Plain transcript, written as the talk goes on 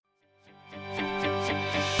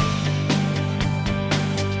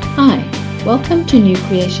Welcome to New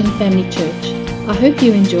Creation Family Church. I hope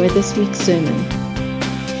you enjoyed this week's sermon.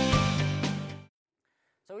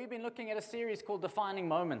 So we've been looking at a series called Defining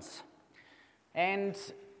Moments. And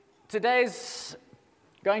today's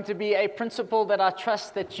going to be a principle that I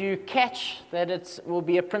trust that you catch, that it will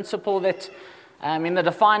be a principle that in the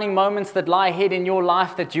defining moments that lie ahead in your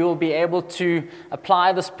life, that you will be able to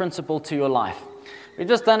apply this principle to your life. We've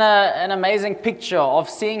just done an amazing picture of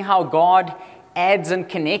seeing how God adds and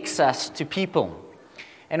connects us to people.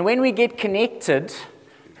 And when we get connected,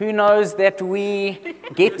 who knows that we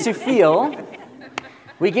get to feel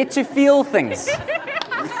things.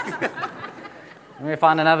 Let me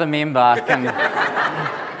find another member I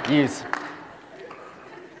can use.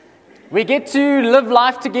 We get to live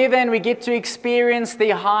life together and we get to experience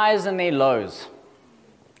their highs and their lows.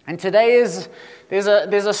 And today there's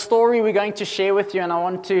a story we're going to share with you, and I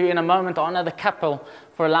want to, in a moment, honor the couple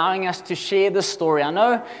for allowing us to share this story. I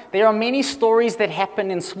know there are many stories that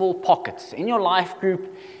happen in small pockets in your life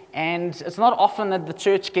group, and it's not often that the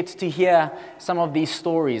church gets to hear some of these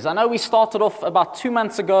stories. I know we started off about 2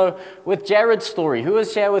 months ago with Jared's story. Who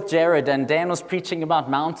was here with Jared? And Dan was preaching about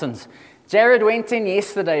mountains. Jared went in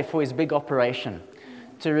yesterday for his big operation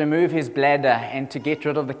to remove his bladder and to get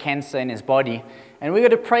rid of the cancer in his body. And we're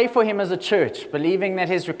going to pray for him as a church, believing that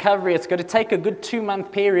his recovery, it's going to take a good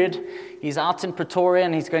 2-month period. He's out in Pretoria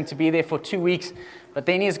and he's going to be there for 2 weeks, but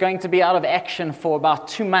then he's going to be out of action for about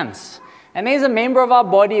 2 months. And there's a member of our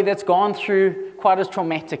body that's gone through quite a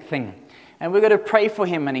traumatic thing. And we're going to pray for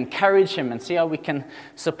him and encourage him and see how we can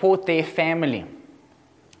support their family.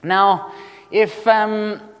 Now, if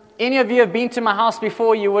any of you have been to my house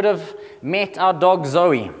before, you would have met our dog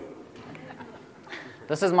Zoe.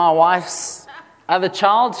 This is my wife's other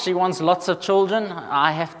child. She wants lots of children.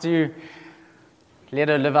 I have to let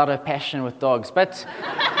her live out her passion with dogs. But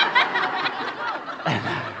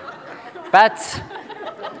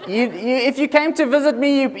if you came to visit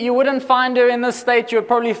me, you wouldn't find her in this state. You would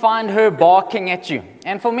probably find her barking at you.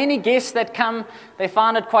 And for many guests that come, they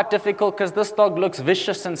find it quite difficult because this dog looks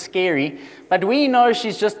vicious and scary. But we know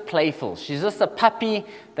she's just playful. She's just a puppy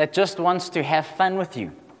that just wants to have fun with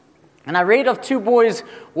you. And I read of 2 boys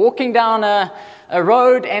walking down a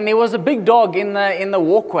road, and there was a big dog in the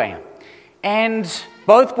walkway. And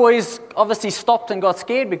both boys obviously stopped and got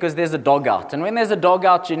scared because there's a dog out. And when there's a dog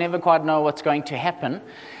out, you never quite know what's going to happen.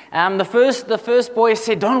 The first boy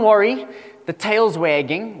said, "Don't worry, the tail's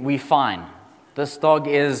wagging, we're fine. This dog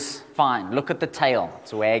is fine. Look at the tail,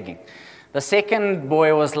 it's wagging." The second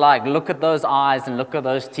boy was like, "Look at those eyes and look at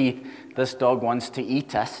those teeth. This dog wants to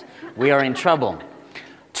eat us. We are in trouble."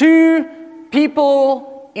 2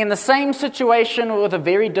 people in the same situation with a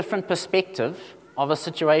very different perspective of a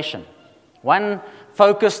situation. One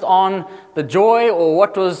focused on the joy or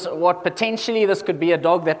what potentially this could be a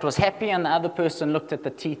dog that was happy, and the other person looked at the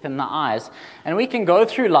teeth and the eyes. And we can go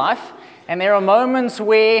through life, and there are moments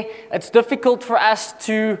where it's difficult for us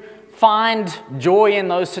to find joy in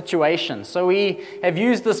those situations. So we have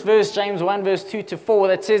used this verse, James 1, verse 2-4,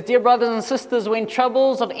 that says, "Dear brothers and sisters, when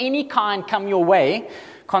troubles of any kind come your way,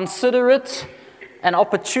 consider it an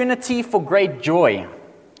opportunity for great joy.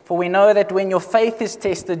 For we know that when your faith is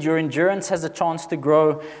tested, your endurance has a chance to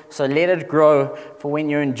grow. So let it grow. For when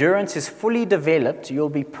your endurance is fully developed, you'll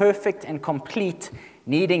be perfect and complete,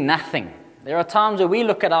 needing nothing." There are times where we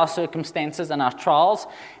look at our circumstances and our trials,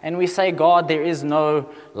 and we say, "God, there is no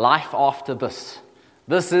life after this.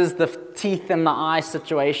 This is the teeth in the eye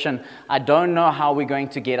situation. I don't know how we're going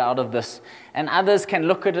to get out of this." And others can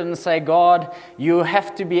look at it and say, "God, you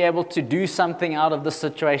have to be able to do something out of this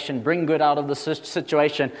situation, bring good out of this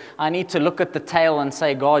situation. I need to look at the tail and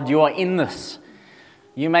say, God, you are in this.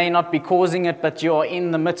 You may not be causing it, but you are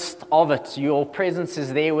in the midst of it. Your presence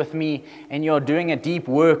is there with me, and you're doing a deep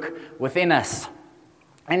work within us."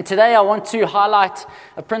 And today I want to highlight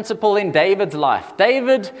a principle in David's life.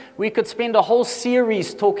 David, we could spend a whole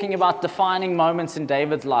series talking about defining moments in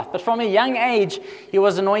David's life. But from a young age, he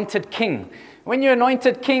was anointed king. When you're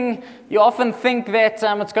anointed king, you often think that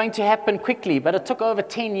it's going to happen quickly, but it took over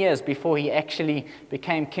 10 years before he actually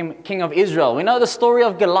became king of Israel. We know the story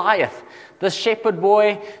of Goliath, this shepherd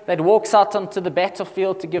boy that walks out onto the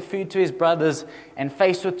battlefield to give food to his brothers and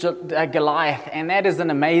faced with Goliath. And that is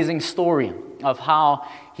an amazing story of how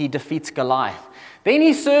he defeats Goliath. Then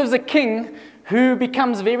he serves a king who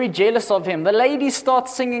becomes very jealous of him. The ladies start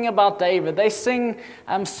singing about David. They sing,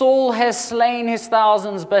 Saul has slain his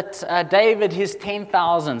thousands, but David his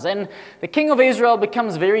 10,000s. And the king of Israel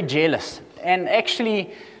becomes very jealous and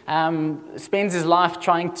actually spends his life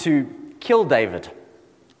trying to kill David.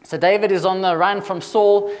 So David is on the run from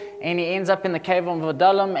Saul, and he ends up in the cave of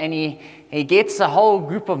Adullam, and he gets a whole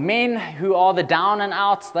group of men who are the down and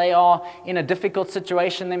outs. They are in a difficult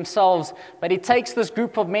situation themselves. But he takes this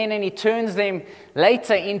group of men and he turns them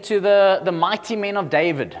later into the mighty men of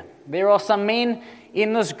David. There are some men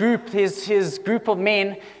in this group, his group of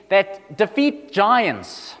men, that defeat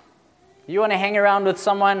giants. You want to hang around with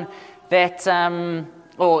someone that...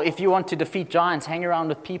 or if you want to defeat giants, hang around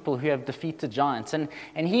with people who have defeated giants. And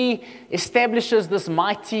he establishes this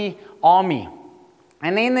mighty army.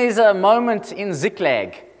 And then there's a moment in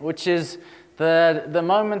Ziklag, which is the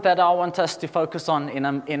moment that I want us to focus on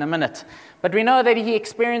in a minute. But we know that he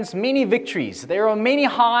experienced many victories. There were many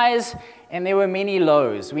highs and there were many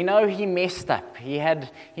lows. We know he messed up.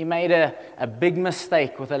 He made a big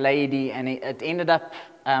mistake with a lady, and it ended up...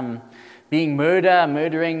 being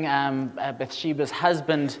murdering Bathsheba's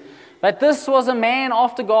husband. But this was a man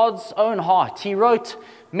after God's own heart. He wrote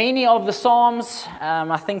many of the Psalms.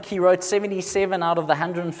 I think he wrote 77 out of the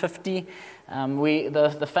 150.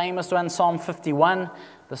 The famous one, Psalm 51,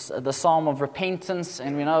 the Psalm of repentance.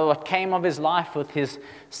 And we know what came of his life with his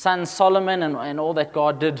son Solomon and all that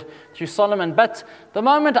God did through Solomon. But the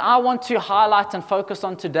moment I want to highlight and focus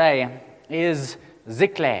on today is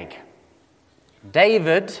Ziklag.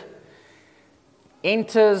 David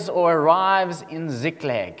enters or arrives in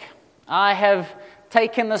Ziklag. I have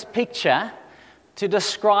taken this picture to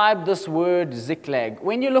describe this word Ziklag.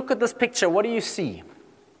 When you look at this picture, what do you see?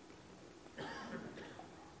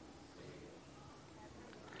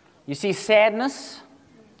 You see sadness,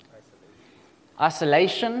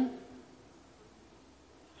 isolation,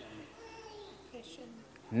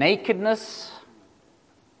 nakedness,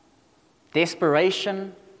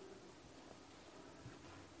 desperation.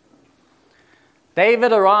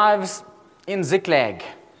 David arrives in Ziklag,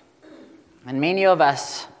 and many of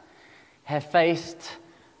us have faced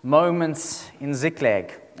moments in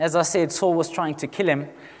Ziklag. As I said, Saul was trying to kill him,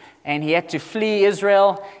 and he had to flee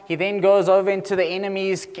Israel. He then goes over into the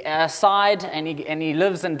enemy's side, and he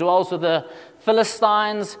lives and dwells with the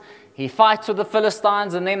Philistines. He fights with the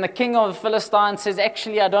Philistines, and then the king of the Philistines says,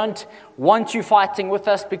 actually, I don't want you fighting with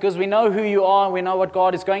us because we know who you are. We know what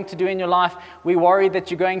God is going to do in your life. We worry that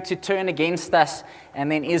you're going to turn against us, and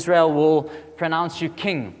then Israel will pronounce you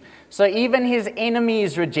king. So even his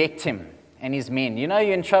enemies reject him and his men. You know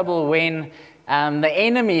you're in trouble when the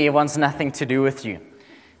enemy wants nothing to do with you.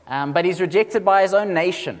 But he's rejected by his own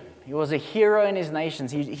nation. He was a hero in his nation.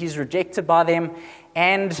 He's rejected by them,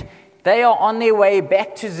 and they are on their way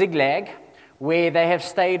back to Ziklag, where they have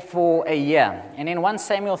stayed for a year. And in 1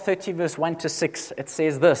 Samuel 30, verse 1-6, it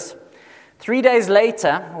says this: 3 days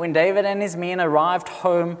later, when David and his men arrived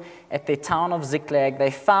home at their town of Ziklag, they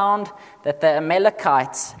found that the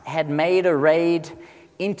Amalekites had made a raid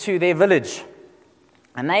into their village.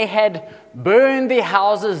 And they had burned their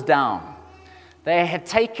houses down. They had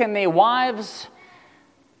taken their wives,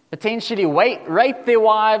 potentially raped their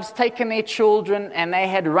wives, taken their children, and they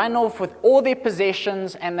had run off with all their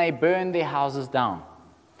possessions, and they burned their houses down.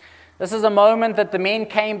 This is a moment that the men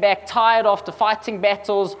came back tired after fighting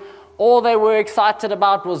battles. All they were excited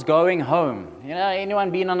about was going home. You know,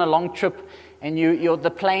 anyone been on a long trip and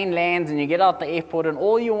the plane lands and you get out the airport and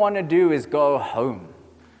all you want to do is go home.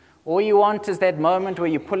 All you want is that moment where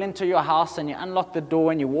you pull into your house and you unlock the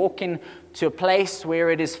door and you walk into a place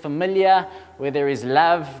where it is familiar, where there is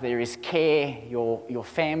love, there is care, your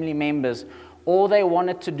family members. All they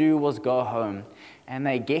wanted to do was go home. And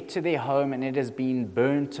they get to their home and it has been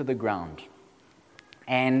burned to the ground.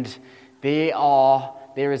 And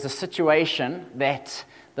there is a situation that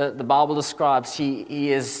the Bible describes.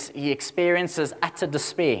 He experiences utter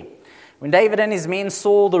despair. When David and his men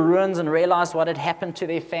saw the ruins and realized what had happened to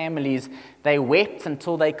their families, they wept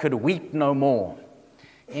until they could weep no more.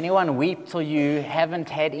 Anyone weep till you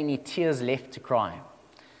haven't had any tears left to cry?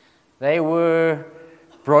 They were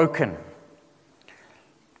broken.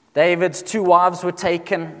 David's 2 wives were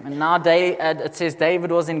taken, and now it says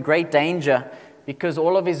David was in great danger because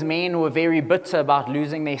all of his men were very bitter about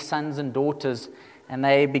losing their sons and daughters, and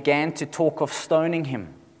they began to talk of stoning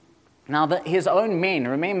him. Now, his own men,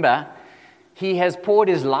 remember, he has poured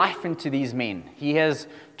his life into these men. He has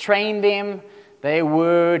trained them. They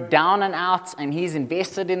were down and out, and he's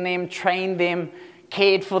invested in them, trained them,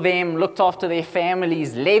 cared for them, looked after their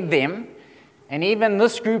families, led them. And even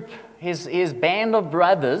this group, his band of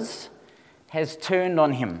brothers, has turned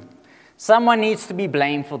on him. Someone needs to be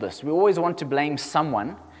blamed for this. We always want to blame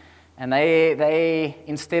someone. And they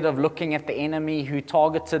instead of looking at the enemy who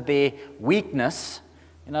targeted their weakness,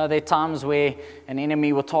 You know, there are times where an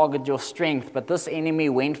enemy will target your strength, but this enemy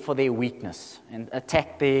went for their weakness and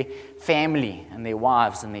attacked their family and their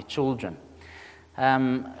wives and their children.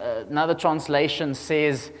 Another translation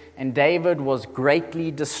says, and David was greatly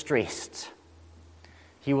distressed.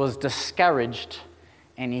 He was discouraged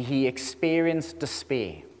and he experienced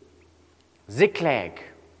despair. Ziklag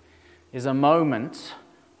is a moment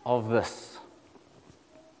of this.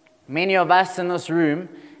 Many of us in this room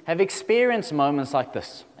have experienced moments like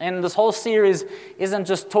this. And this whole series isn't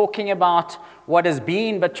just talking about what has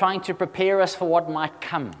been, but trying to prepare us for what might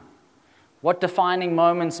come. What defining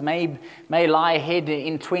moments may lie ahead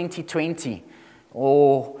in 2020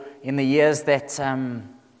 or in the years that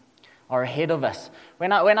are ahead of us.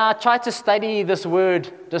 When I tried to study this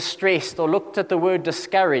word distressed or looked at the word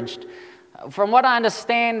discouraged, from what I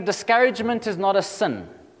understand, discouragement is not a sin.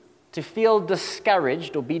 To feel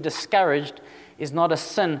discouraged or be discouraged is not a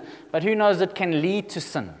sin, but who knows, it can lead to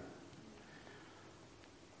sin.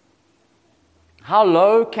 How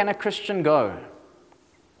low can a Christian go?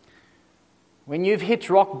 When you've hit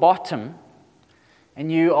rock bottom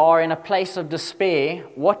and you are in a place of despair,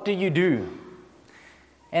 what do?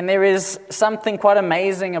 And there is something quite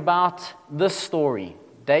amazing about this story,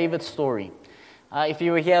 David's story. If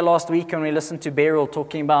you were here last week and we listened to Beryl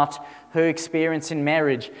talking about her experience in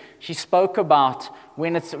marriage, she spoke about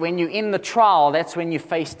when you're in the trial, that's when you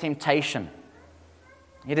face temptation.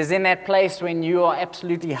 It is in that place when you are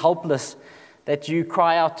absolutely helpless that you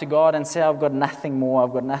cry out to God and say, I've got nothing more,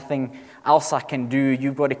 I've got nothing else I can do,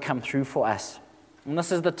 you've got to come through for us. And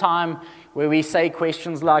this is the time where we say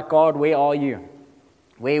questions like, God, where are you?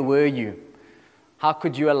 Where were you? How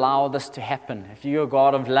could you allow this to happen? If you're a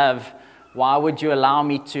God of love, why would you allow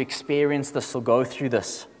me to experience this or go through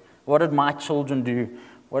this? What did my children do?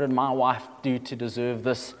 What did my wife do to deserve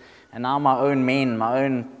this? And now my own men, my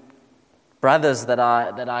own brothers that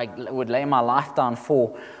I would lay my life down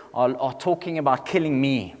for are talking about killing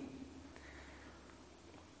me.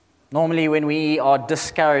 Normally when we are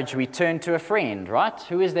discouraged, we turn to a friend, right?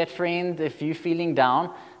 Who is that friend if you're feeling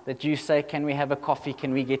down that you say, can we have a coffee,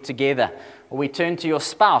 can we get together? Or we turn to your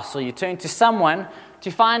spouse, or you turn to someone to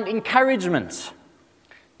find encouragement.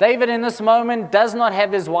 David in this moment does not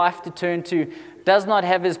have his wife to turn to, does not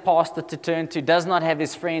have his pastor to turn to, does not have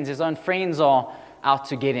his friends. His own friends are out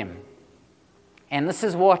to get him. And this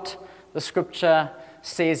is what the scripture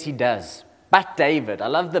says he does. But David, I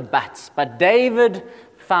love the buts, but David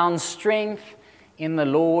found strength in the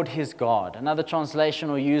Lord his God. Another translation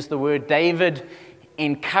will use the word David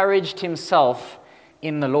encouraged himself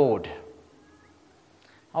in the Lord.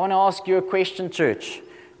 I want to ask you a question, church.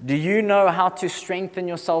 Do you know how to strengthen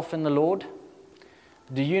yourself in the Lord?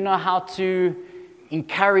 Do you know how to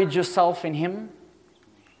encourage yourself in Him?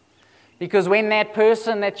 Because when that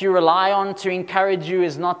person that you rely on to encourage you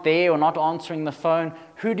is not there or not answering the phone,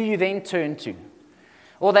 who do you then turn to?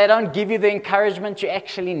 Or they don't give you the encouragement you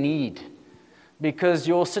actually need because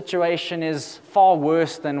your situation is far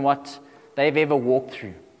worse than what they've ever walked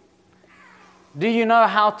through. Do you know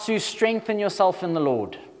how to strengthen yourself in the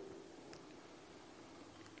Lord?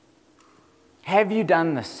 Have you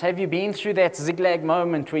done this? Have you been through that Ziklag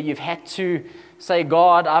moment where you've had to say,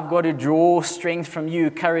 God, I've got to draw strength from you,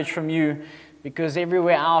 courage from you, because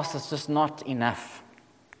everywhere else it's just not enough?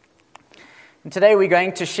 And today we're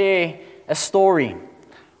going to share a story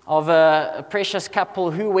of a precious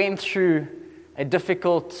couple who went through a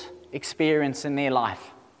difficult experience in their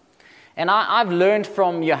life. And I've learned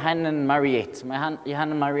from Johan and Mariette. Johan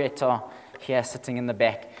and Mariette are here sitting in the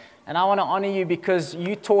back. And I want to honor you because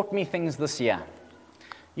you taught me things this year.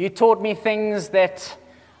 You taught me things that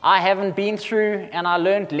I haven't been through, and I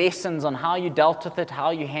learned lessons on how you dealt with it,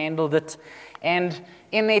 how you handled it. And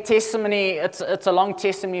in their testimony, it's a long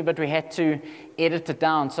testimony, but we had to edit it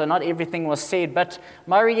down, so not everything was said. But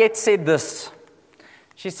Mariette said this.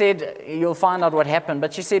 She said, you'll find out what happened,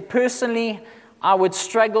 but she said, personally, I would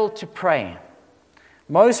struggle to pray.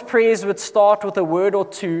 Most prayers would start with a word or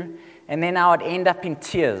two, and then I would end up in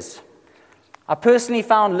tears. I personally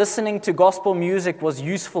found listening to gospel music was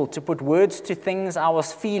useful to put words to things I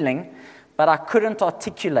was feeling, but I couldn't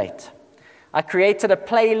articulate. I created a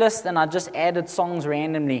playlist and I just added songs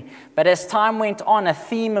randomly. But as time went on, a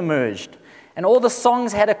theme emerged. And all the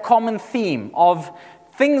songs had a common theme of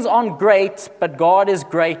things aren't great, but God is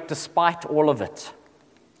great despite all of it.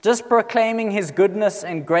 Just proclaiming His goodness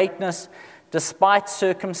and greatness despite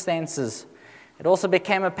circumstances. It also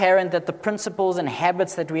became apparent that the principles and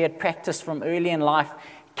habits that we had practiced from early in life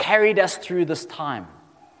carried us through this time.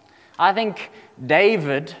 I think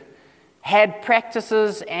David had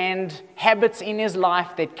practices and habits in his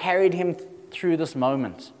life that carried him through this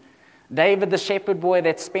moment. David, the shepherd boy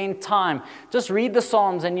that spent time, just read the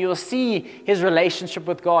Psalms and you'll see his relationship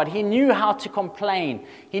with God. He knew how to complain.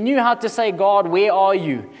 He knew how to say, God, where are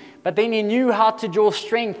you? But then he knew how to draw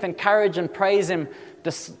strength and courage and praise him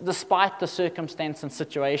despite the circumstance and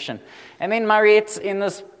situation. And then Mariette, in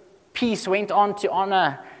this piece, went on to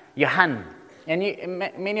honor Johan. And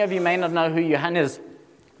many of you may not know who Johan is,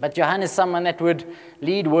 but Johan is someone that would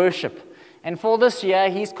lead worship. And for this year,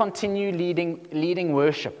 he's continued leading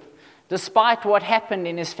worship, despite what happened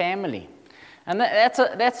in his family. And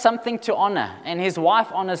that's something to honor. And his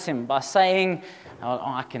wife honors him by saying,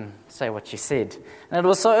 I can say what she said. And it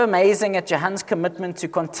was so amazing at Johan's commitment to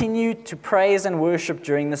continue to praise and worship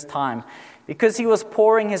during this time. Because he was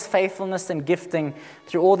pouring his faithfulness and gifting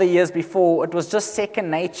through all the years before, it was just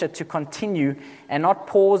second nature to continue and not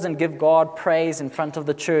pause and give God praise in front of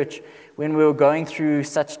the church when we were going through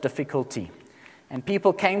such difficulty. And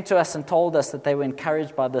people came to us and told us that they were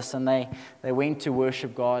encouraged by this, and they went to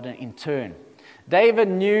worship God in turn. David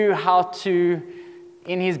knew how to,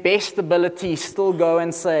 in his best ability, still go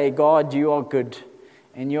and say, God, you are good,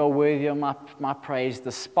 and you are worthy of my praise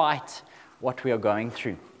despite what we are going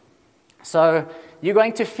through. So you're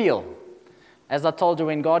going to feel. As I told you,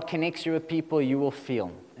 when God connects you with people, you will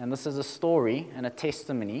feel. And this is a story and a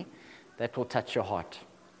testimony that will touch your heart.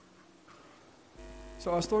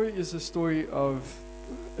 So our story is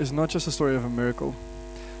not just a story of a miracle.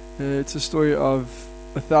 It's a story of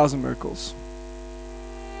 1,000 miracles.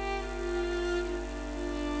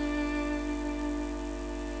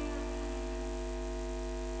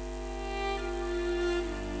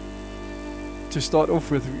 To start off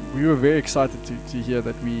with, we were very excited to hear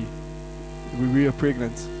that we were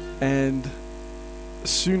pregnant, and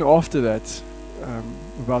soon after that,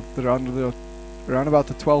 around about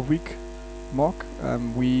the 12-week mark,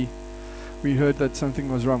 we heard that something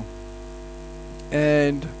was wrong,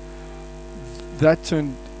 and that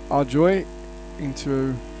turned our joy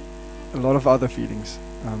into a lot of other feelings.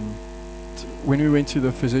 When we went to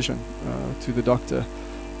the physician, to the doctor,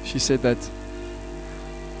 she said that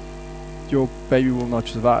your baby will not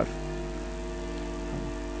survive.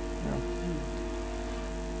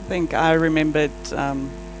 I think I remembered,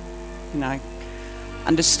 I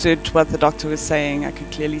understood what the doctor was saying. I could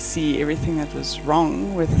clearly see everything that was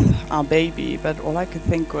wrong with our baby, but all I could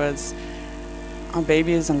think was, our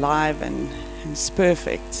baby is alive and is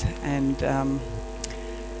perfect. And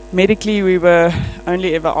medically, we were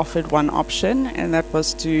only ever offered one option, and that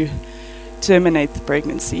was to terminate the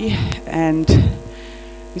pregnancy. And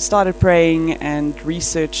we started praying and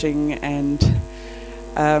researching and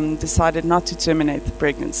decided not to terminate the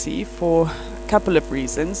pregnancy for a couple of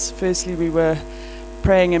reasons. Firstly, we were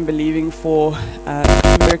praying and believing for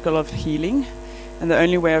a miracle of healing, and the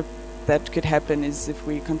only way that could happen is if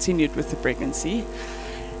we continued with the pregnancy.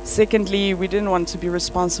 Secondly, we didn't want to be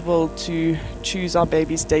responsible to choose our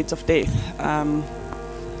baby's date of death.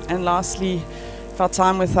 And lastly, if our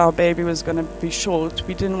time with our baby was going to be short,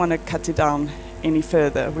 we didn't want to cut it down any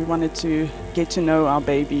further. We wanted to get to know our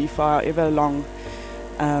baby for however long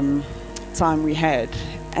time we had.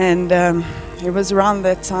 And it was around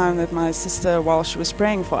that time that my sister, while she was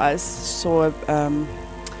praying for us, saw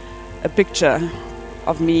a picture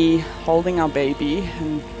of me holding our baby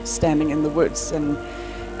and standing in the woods. And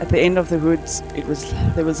at the end of the woods,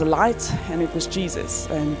 there was a light, and it was Jesus.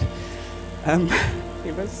 And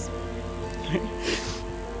it was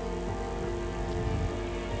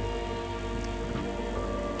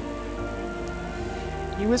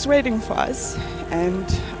he was waiting for us, and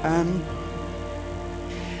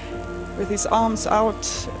with his arms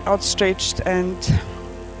outstretched, and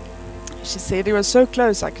she said he was so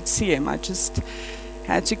close I could see him. I just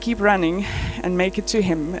had to keep running and make it to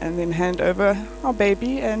him, and then hand over our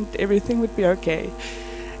baby, and everything would be okay.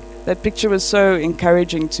 That picture was so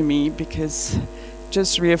encouraging to me, because it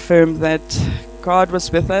just reaffirmed that God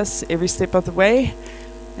was with us every step of the way,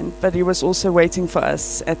 but he was also waiting for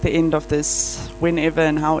us at the end of this, whenever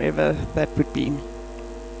and however that would be.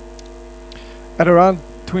 At around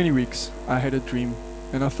 20 weeks, I had a dream,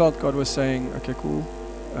 and I felt God was saying, okay, cool.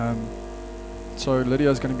 So Lydia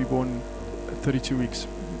is going to be born at 32 weeks,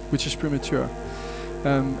 which is premature.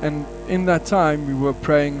 And in that time, we were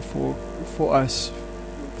praying for us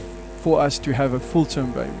to have a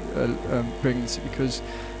full-term pregnancy, because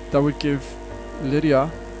that would give Lydia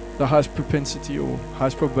the highest propensity or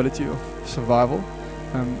highest probability of survival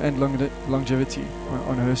and longevity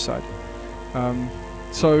on her side.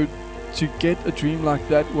 So to get a dream like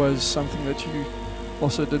that was something that you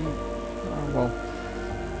also didn't,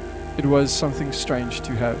 it was something strange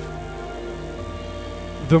to have.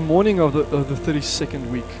 The morning of the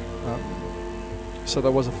 32nd week, So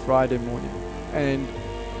that was a Friday morning. And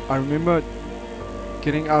I remember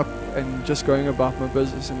getting up and just going about my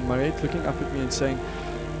business, and Mariette looking up at me and saying,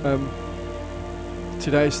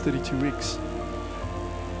 today is 32 weeks.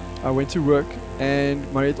 I went to work, and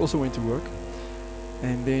Mariette also went to work.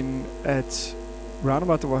 And then at round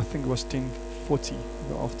about, I think it was 10:40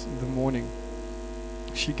 in the morning,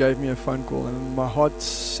 she gave me a phone call, and my heart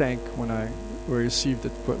sank when I received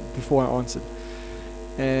it, but before I answered.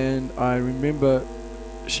 And I remember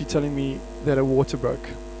she telling me that her water broke,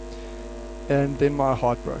 and then my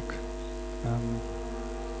heart broke.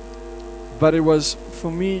 But it was,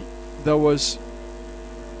 for me, that was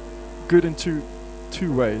good in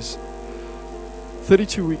two ways.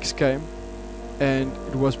 32 weeks came, and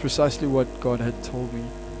it was precisely what God had told me.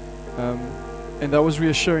 And that was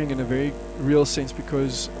reassuring in a very real sense,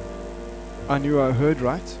 because I knew I heard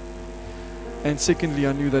right. And secondly,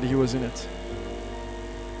 I knew that He was in it.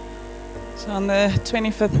 So on the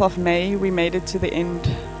 25th of May, we made it to the end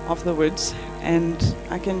of the woods. And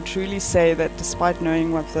I can truly say that despite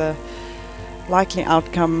knowing what the likely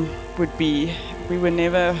outcome would be, we were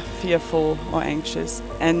never fearful or anxious.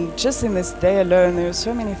 And just in this day alone, there were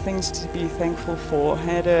so many things to be thankful for. I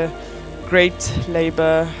had a great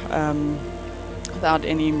labor without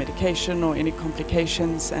any medication or any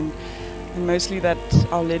complications, and mostly that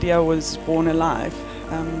our Lydia was born alive.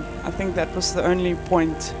 I think that was the only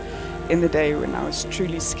point in the day when I was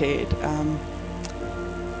truly scared.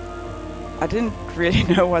 I didn't really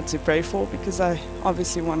know what to pray for, because I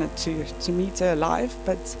obviously wanted to meet her alive,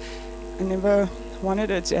 but I never wanted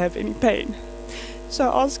her to have any pain. So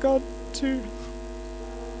I asked God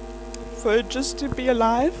for her just to be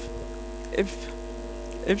alive, if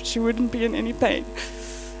she wouldn't be in any pain.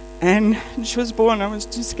 And she was born, I was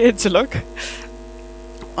too scared to look.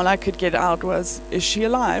 All I could get out was, is she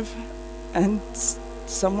alive? And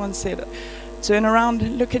someone said, turn around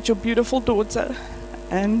and look at your beautiful daughter.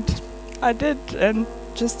 And I did, and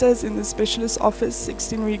just as in the specialist office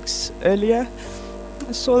 16 weeks earlier,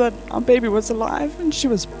 I saw that our baby was alive and she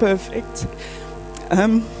was perfect.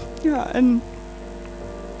 And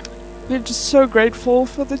we're just so grateful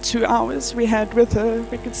for the 2 hours we had with her.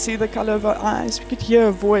 We could see the color of her eyes, we could hear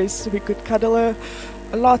her voice, we could cuddle her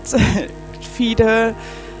a lot, feed her.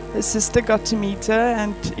 Her sister got to meet her,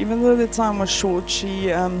 and even though the time was short,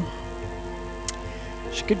 she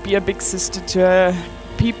could be a big sister to her.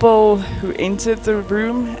 People who entered the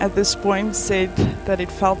room at this point said that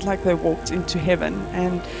it felt like they walked into heaven,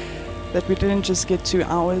 and that we didn't just get 2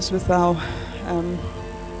 hours with our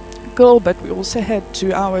girl, but we also had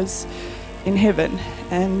 2 hours in heaven.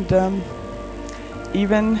 And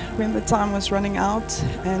even when the time was running out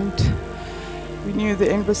and we knew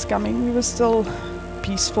the end was coming, we were still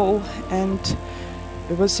peaceful. And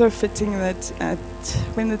it was so fitting that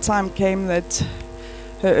when the time came that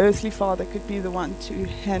her earthly father could be the one to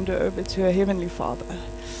hand her over to her heavenly Father.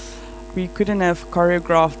 We couldn't have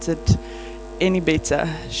choreographed it any better.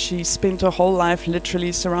 She spent her whole life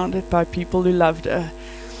literally surrounded by people who loved her,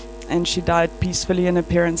 and she died peacefully in her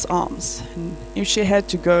parents' arms. And if she had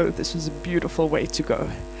to go, this was a beautiful way to go.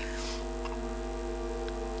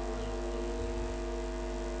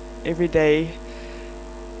 Every day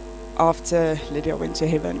after Lydia went to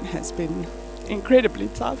heaven has been incredibly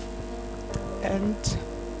tough, and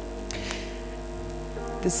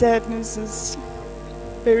the sadness is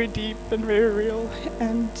very deep and very real,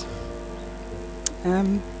 and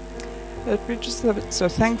that we're just so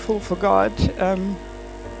thankful for God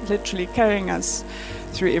literally carrying us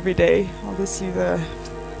through every day. Obviously the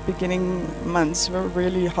beginning months were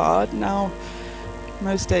really hard. Now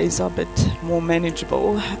most days are a bit more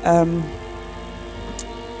manageable.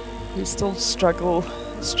 We still struggle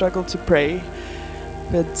to pray,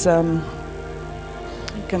 but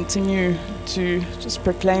we continue to just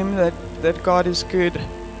proclaim that God is good.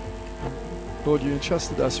 Lord, you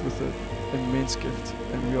entrusted us with an immense gift,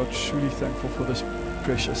 and we are truly thankful for this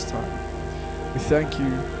precious time. We thank you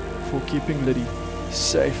for keeping Liddy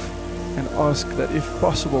safe, and ask that if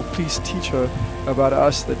possible, please teach her about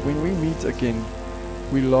us, that when we meet again,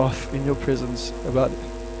 we laugh in your presence about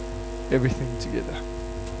everything together.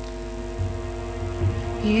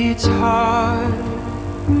 You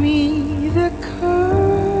taught me the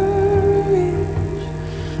courage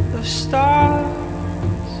of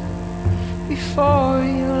stars before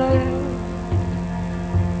you left,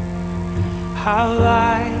 how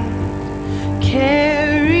light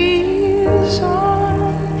carries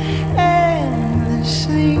on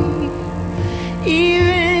endlessly,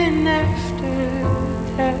 even after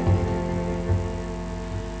death.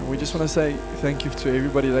 And we just want to say thank you to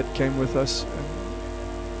everybody that came with us and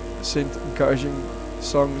sent encouraging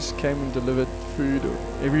songs came and delivered food, or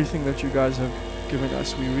everything that you guys have given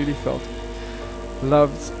us, we really felt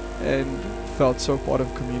loved and felt so part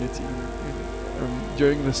of community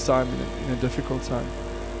during this time, in a difficult time.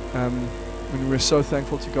 And we're so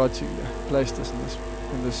thankful to God to place us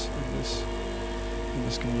in this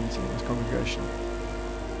community, in this congregation.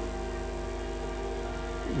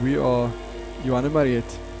 We are Johan and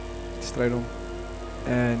Mariette Strydom,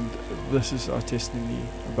 and this is our testimony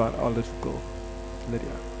about our little girl, Lydia.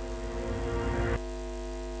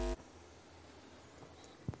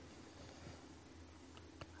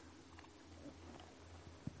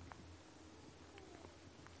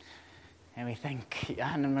 And we thank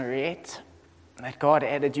Johan and Mariette that God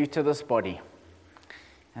added you to this body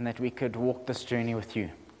and that we could walk this journey with you.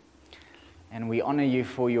 And we honor you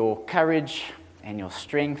for your courage and your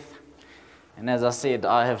strength. And as I said,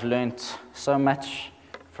 I have learnt so much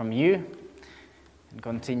from you and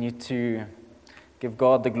continue to give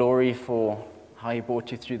God the glory for how He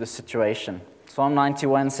brought you through the situation. Psalm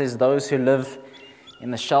 91 says, "Those who live in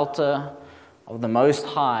the shelter of the Most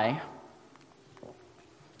High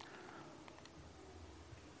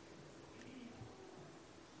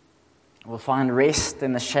will find rest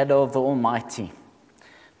in the shadow of the Almighty.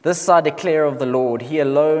 This I declare of the Lord, He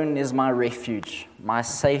alone is my refuge, my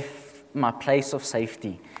place of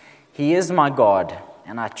safety. He is my God,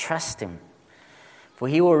 and I trust Him. For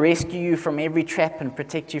He will rescue you from every trap and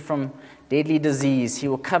protect you from deadly disease. He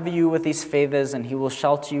will cover you with His feathers, and He will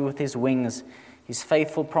shelter you with His wings. His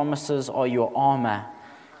faithful promises are your armor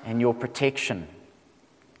and your protection."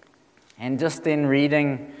 And just in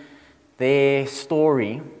reading their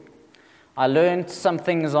story, I learned some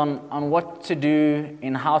things on what to do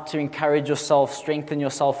in how to encourage yourself, strengthen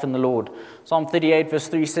yourself in the Lord. Psalm 38 verse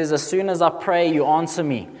 3 says, "As soon as I pray, you answer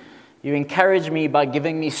me. You encourage me by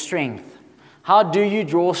giving me strength." How do you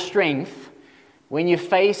draw strength when you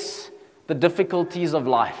face the difficulties of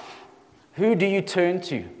life? Who do you turn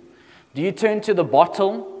to? Do you turn to the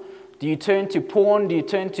bottle? Do you turn to porn? Do you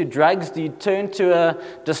turn to drugs? Do you turn to a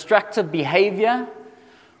destructive behavior?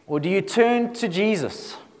 Or do you turn to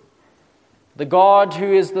Jesus, the God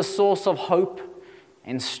who is the source of hope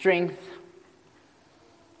and strength?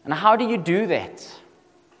 And how do you do that?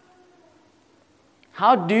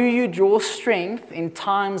 How do you draw strength in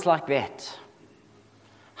times like that?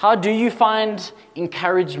 How do you find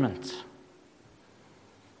encouragement?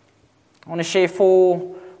 I want to share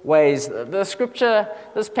 4 ways. The scripture,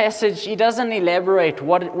 this passage, he doesn't elaborate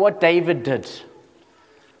what David did.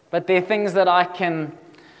 But there are things that I can...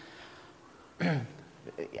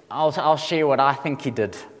 I'll share what I think he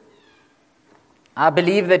did. I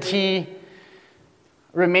believe that he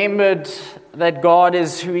remembered that God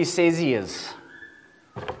is who He says He is.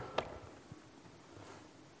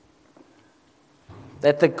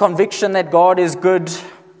 That the conviction that God is good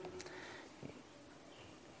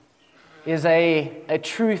is a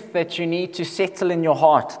truth that you need to settle in your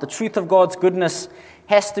heart. The truth of God's goodness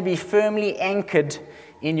has to be firmly anchored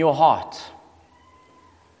in your heart.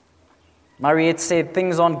 Mariette said,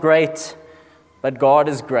 "Things aren't great, but God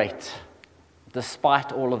is great,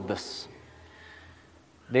 despite all of this."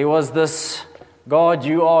 There was this, God,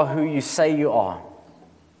 you are who you say you are.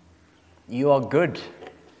 You are good.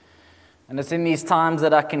 And it's in these times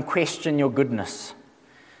that I can question your goodness.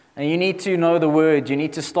 And you need to know the Word. You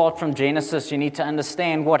need to start from Genesis. You need to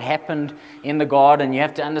understand what happened in the garden. You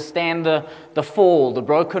have to understand the fall, the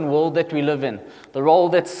broken world that we live in, the role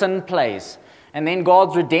that sin plays. And then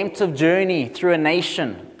God's redemptive journey through a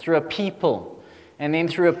nation, through a people, and then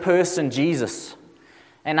through a person, Jesus.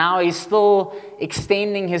 And now He's still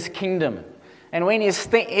extending His kingdom. And when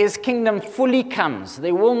His kingdom fully comes,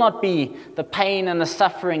 there will not be the pain and the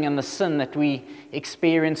suffering and the sin that we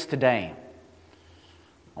experience today.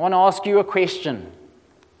 I want to ask you a question.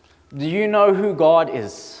 Do you know who God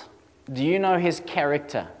is? Do you know His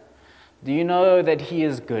character? Do you know that He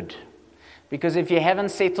is good? Because if you haven't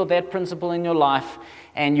settled that principle in your life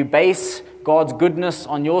and you base God's goodness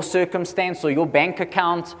on your circumstance or your bank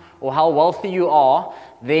account or how wealthy you are,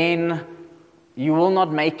 then you will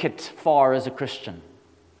not make it far as a Christian.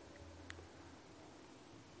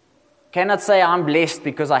 You cannot say, "I'm blessed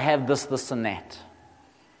because I have this, this, and that."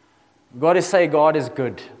 You've got to say God is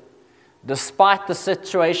good. Despite the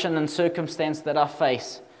situation and circumstance that I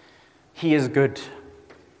face, He is good.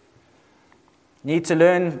 You need to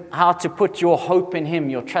learn how to put your hope in Him,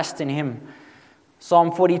 your trust in Him.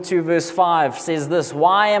 Psalm 42 verse 5 says this,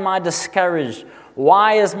 "Why am I discouraged?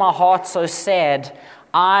 Why is my heart so sad?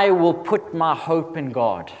 I will put my hope in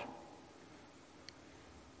God."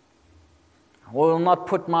 I will not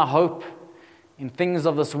put my hope in things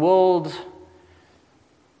of this world.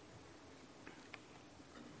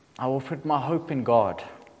 I will put my hope in God.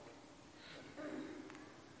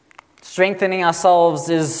 Strengthening ourselves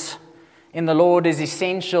in the Lord is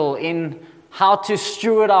essential in how to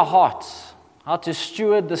steward our hearts, how to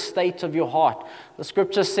steward the state of your heart. The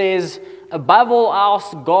scripture says, above all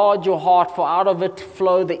else, guard your heart, for out of it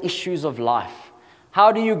flow the issues of life.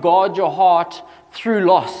 How do you guard your heart? Through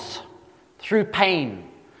loss, through pain,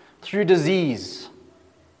 through disease.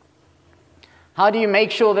 How do you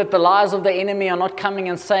make sure that the lies of the enemy are not coming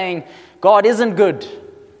and saying, God isn't good,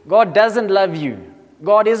 God doesn't love you,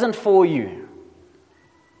 God isn't for you,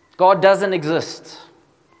 God doesn't exist?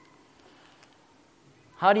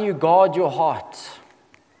 How do you guard your heart?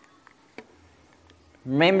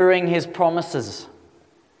 Remembering His promises.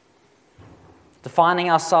 Defining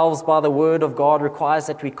ourselves by the Word of God requires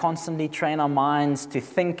that we constantly train our minds to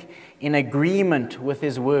think in agreement with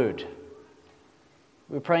His Word.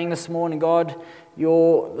 We're praying this morning, God,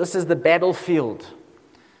 this is the battlefield.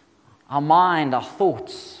 Our mind, our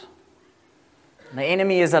thoughts. The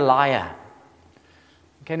enemy is a liar.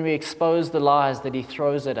 Can we expose the lies that he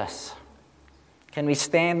throws at us? Can we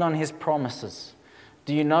stand on His promises?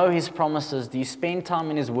 Do you know His promises? Do you spend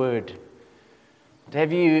time in His Word?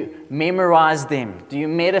 Have you memorized them? Do you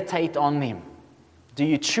meditate on them? Do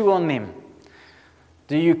you chew on them?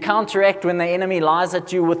 Do you counteract when the enemy lies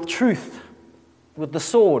at you with truth, with the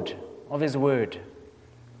sword of His Word?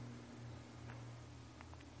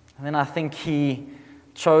 And then I think He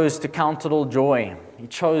chose to count it all joy. He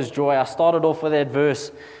chose joy. I started off with that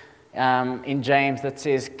verse in James that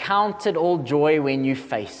says, count it all joy when you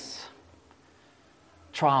face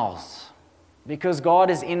trials. Because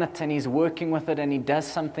God is in it and He's working with it and He does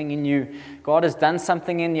something in you. God has done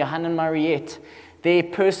something in Johan and Mariette. Their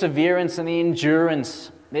perseverance and their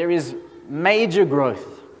endurance. There is major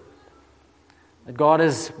growth that God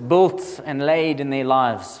has built and laid in their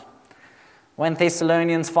lives. 1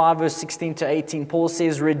 Thessalonians 5 verse 16 to 18, Paul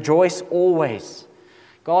says, rejoice always.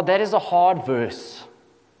 God, that is a hard verse.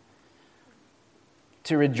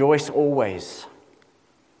 To rejoice always.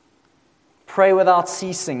 Pray without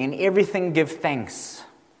ceasing. In everything give thanks.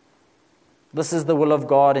 This is the will of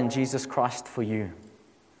God in Jesus Christ for you.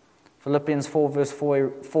 Philippians 4 verse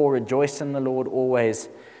 4, rejoice in the Lord always.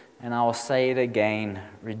 And I will say it again,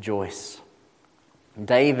 rejoice.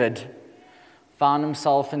 David found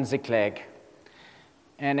himself in Ziklag.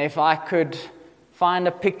 And if I could find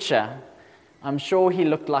a picture, I'm sure he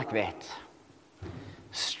looked like that.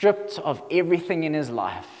 Stripped of everything in his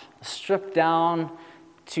life. Stripped down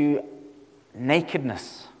to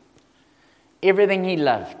nakedness. Everything he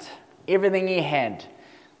loved. Everything he had.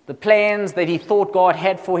 The plans that he thought God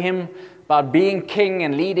had for him about being king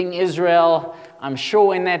and leading Israel. I'm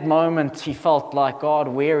sure in that moment he felt like, God,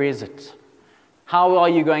 where is it? How are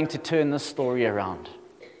you going to turn this story around?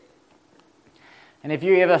 And if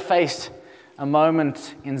you ever face a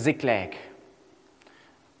moment in Ziklag,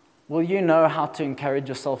 will you know how to encourage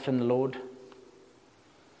yourself in the Lord?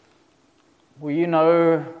 Will you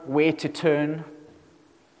know where to turn?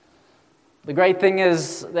 The great thing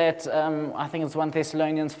is that, I think it's 1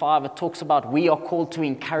 Thessalonians 5, it talks about we are called to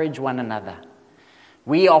encourage one another.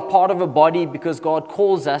 We are part of a body because God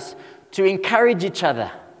calls us to encourage each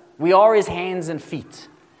other. We are His hands and feet.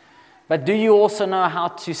 But do you also know how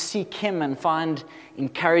to seek Him and find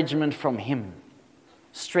encouragement from Him,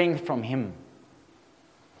 strength from Him?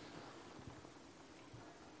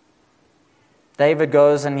 David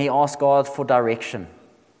goes and he asks God for direction.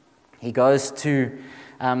 He goes to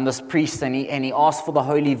this priest and he asks for the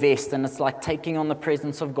holy vest, and it's like taking on the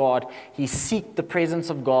presence of God. He seeked the presence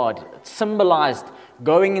of God. It symbolized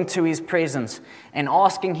going into His presence and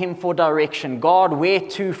asking Him for direction. God, where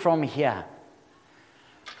to from here?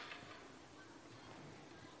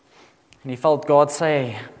 And he felt God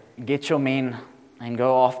say, get your men and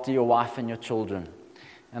go after your wife and your children.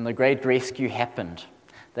 And the great rescue happened.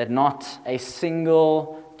 That not a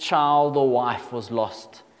single child or wife was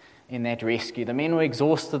lost in that rescue. The men were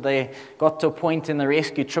exhausted. They got to a point in the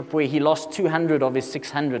rescue trip where he lost 200 of his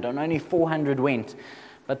 600 and only 400 went.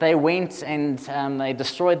 But they went and they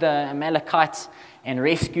destroyed the Amalekites and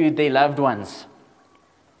rescued their loved ones.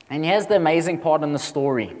 And here's the amazing part in the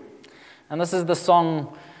story. And this is the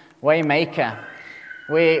song Waymaker,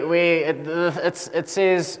 where it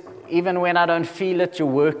says, even when I don't feel it, you're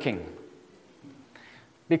working.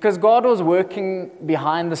 Because God was working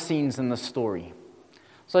behind the scenes in the story.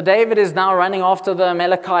 So David is now running after the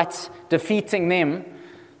Amalekites, defeating them.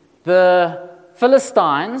 The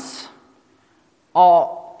Philistines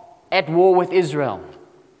are at war with Israel.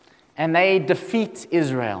 And they defeat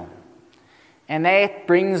Israel. And that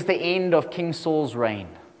brings the end of King Saul's reign.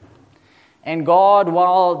 And God,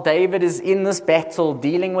 while David is in this battle,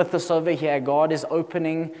 dealing with this over here, God is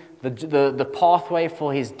opening the pathway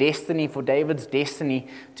for his destiny, for David's destiny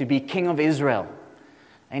to be king of Israel.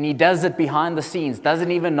 And he does it behind the scenes,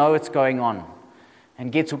 doesn't even know it's going on,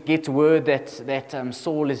 and gets word that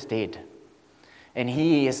Saul is dead. And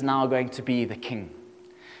he is now going to be the king.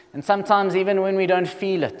 And sometimes even when we don't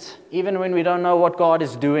feel it, even when we don't know what God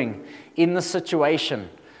is doing in the situation,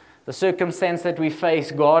 the circumstance that we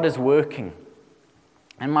face, God is working.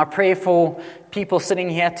 And my prayer for people sitting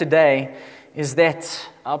here today is that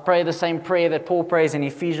I'll pray the same prayer that Paul prays in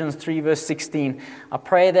Ephesians 3 verse 16. I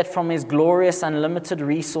pray that from his glorious unlimited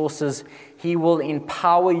resources, he will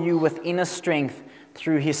empower you with inner strength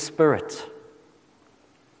through his Spirit.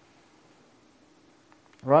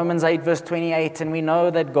 Romans 8 verse 28, and we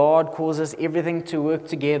know that God causes everything to work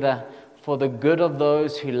together for the good of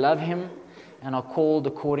those who love him and are called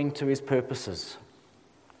according to his purposes.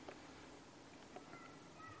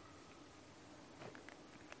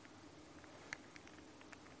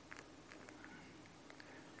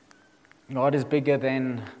 God is bigger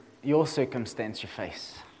than your circumstance you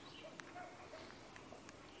face.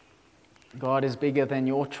 God is bigger than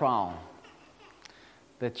your trial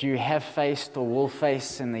that you have faced or will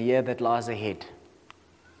face in the year that lies ahead.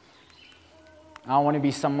 I want to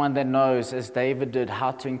be someone that knows, as David did,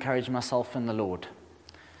 how to encourage myself in the Lord.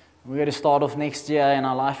 We're going to start off next year in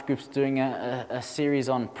our life groups doing a series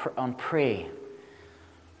on prayer.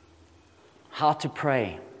 How to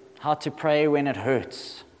pray when it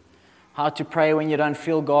hurts. How to pray when you don't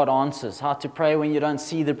feel God answers. How to pray when you don't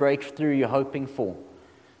see the breakthrough you're hoping for.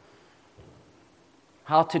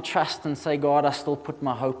 How to trust and say, God, I still put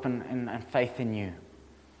my hope and faith in you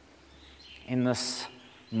in this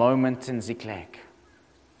moment in Ziklag.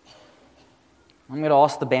 I'm going to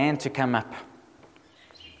ask the band to come up,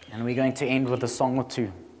 and we're going to end with a song or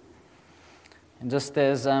two. And just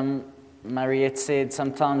as Mariette said,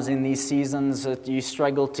 sometimes in these seasons you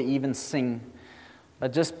struggle to even sing,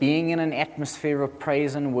 but just being in an atmosphere of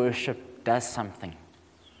praise and worship does something.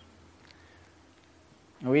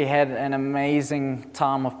 We had an amazing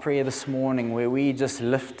time of prayer this morning where we just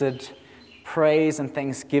lifted praise and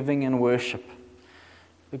thanksgiving and worship.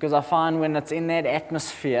 Because I find when it's in that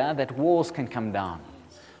atmosphere that walls can come down,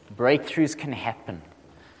 breakthroughs can happen.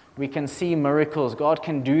 We can see miracles. God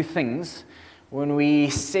can do things when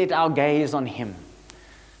we set our gaze on him.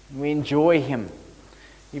 We enjoy him.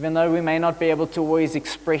 Even though we may not be able to always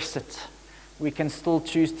express it, we can still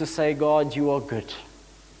choose to say, God, you are good.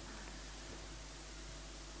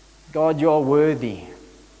 God, you are worthy.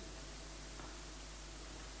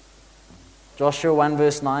 Joshua 1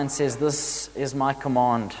 verse 9 says, this is my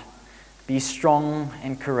command. Be strong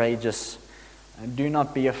and courageous, and do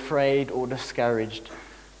not be afraid or discouraged,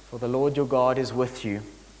 for the Lord your God is with you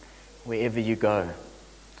wherever you go.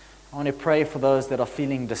 I want to pray for those that are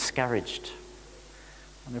feeling discouraged.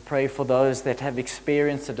 I want to pray for those that have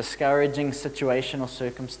experienced a discouraging situation or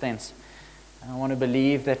circumstance. And I want to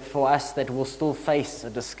believe that for us that we'll still face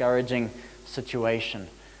a discouraging situation,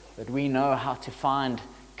 that we know how to find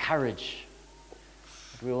courage,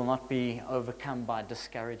 that we will not be overcome by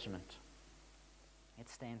discouragement.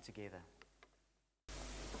 Let's stand together.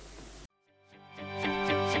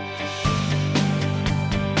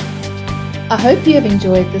 I hope you have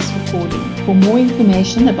enjoyed this recording. For more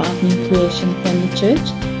information about New Creation Family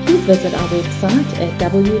Church, please visit our website at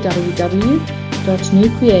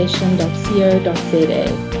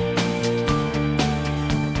www.newcreation.co.za.